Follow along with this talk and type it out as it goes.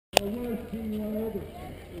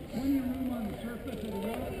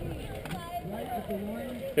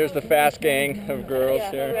Here's the fast gang of girls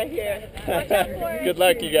here. Right here. Good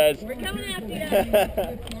luck, you guys. We're coming after you.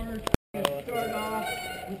 Start off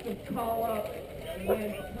with some call up and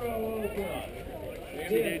then throw over.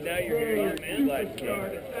 Dude, now you're here, you're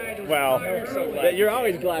glad. Well, you're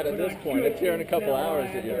always glad at this point. It's here in a couple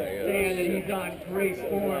hours that you're like, oh, and he's on great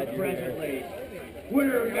form presently.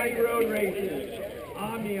 Winner of night road races,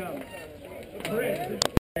 Omnium.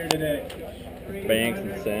 Here today. Banks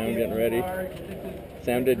and Sam getting ready.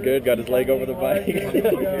 Sam did good, got his leg over the bike. What's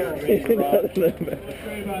great about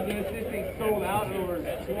this thing's sold out in over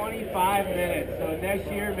 25 minutes. So next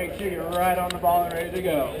year, make sure you're right on the ball and ready to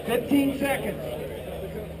go. 15 seconds.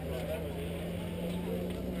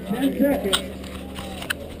 10 seconds.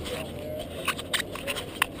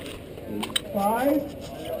 5,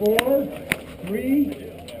 4, 3,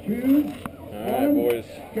 2, All right, boys.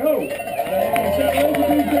 go. Take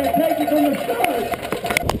it from the start.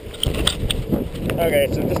 Okay,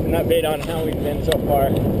 so just an update on how we've been so far.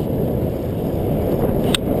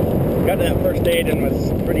 Got to that first stage and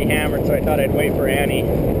was pretty hammered, so I thought I'd wait for Annie.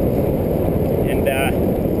 And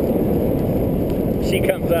she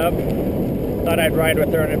comes up, thought I'd ride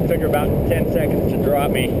with her, and it took her about 10 seconds to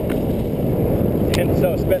drop me. And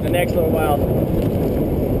so spent the next little while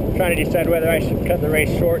trying to decide whether I should cut the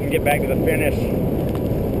race short and get back to the finish,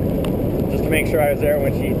 just to make sure I was there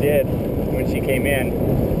when she came in.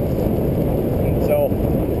 And so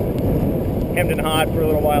hemmed and hawed for a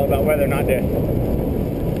little while about whether or not to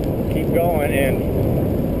keep going,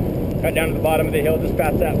 and got down to the bottom of the hill just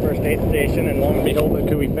past that first aid station, and lo and behold, look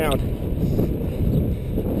who we found.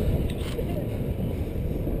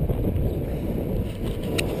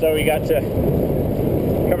 So we got to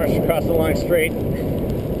come across the long straight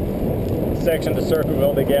section to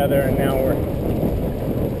Circleville together, and now we're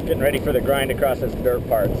getting ready for the grind across this dirt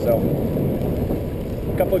part. So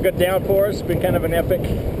a couple of good downpours. It's been kind of an epic,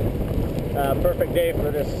 perfect day for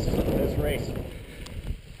this race.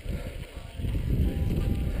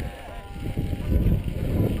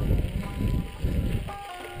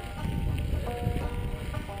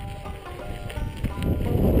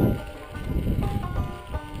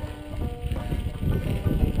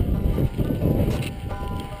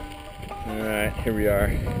 Alright, here we are.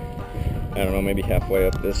 I don't know, maybe halfway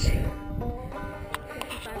up this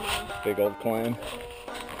big old climb.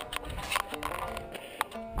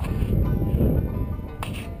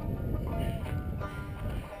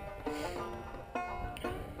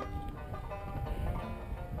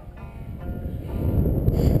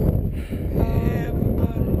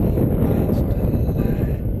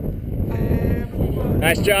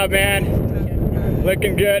 Nice job, man.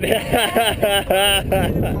 Looking good.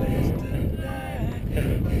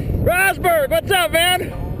 Rosberg, what's up,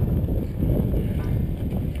 man?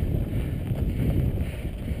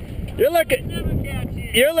 You're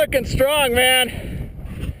looking strong, man.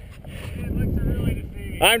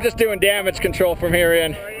 I'm just doing damage control from here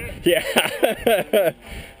in. Yeah.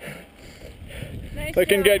 Nice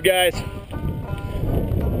Looking job. good, guys.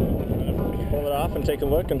 Pull it off and take a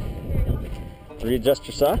look and readjust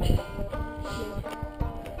your sock.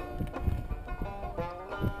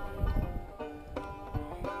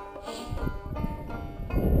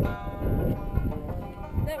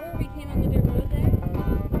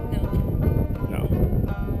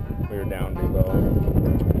 Down below.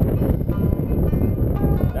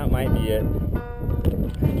 That might be it.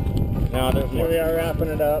 No, there's more. Here we are wrapping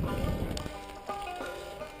it up.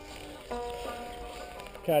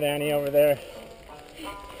 Got Annie over there.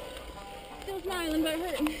 Still smiling, but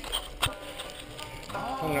hurting.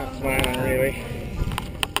 I'm not smiling really.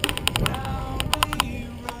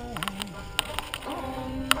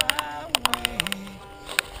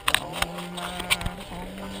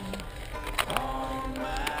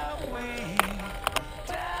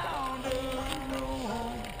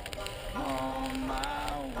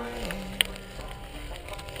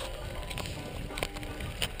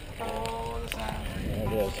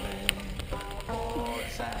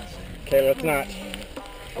 Okay, let's not.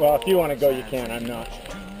 Well, if you want to go, you can. I'm not.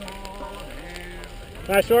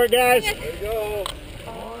 Nice work, guys. There we go.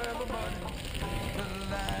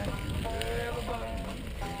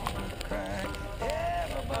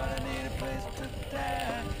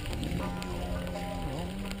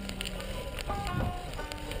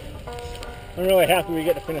 I'm really happy we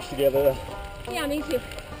get to finish together, though. Yeah, me too.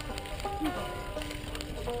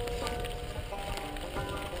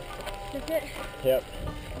 That's it? Yep.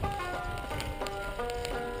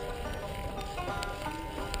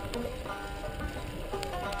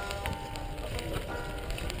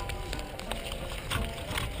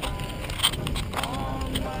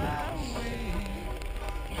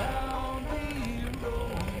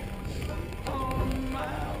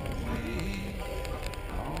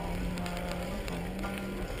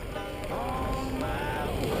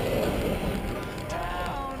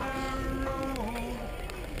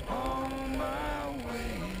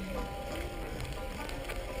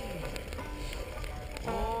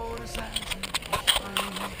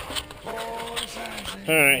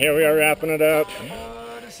 Alright, here we are wrapping it up.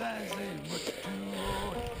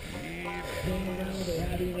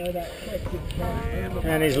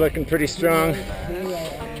 And he's looking pretty strong.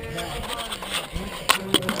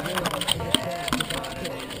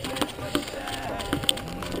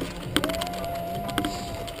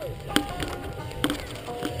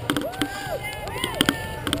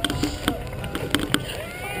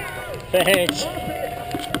 Thanks.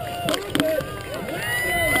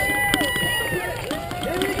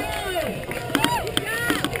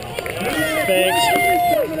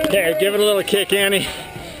 Thanks. Okay, give it a little kick, Annie.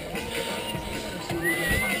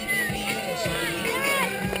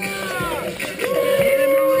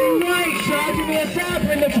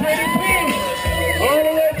 All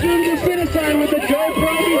the way through the finish line with the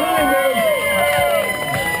GoPro behind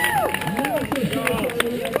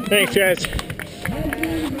him. Thanks, guys.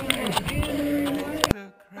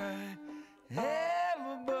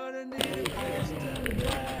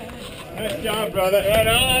 Nice job, brother. Right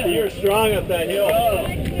on. You were strong up that hill.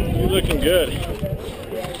 You're looking good.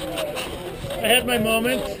 I had my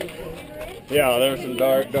moments. Yeah, there were some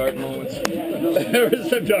dark moments. There were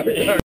some dark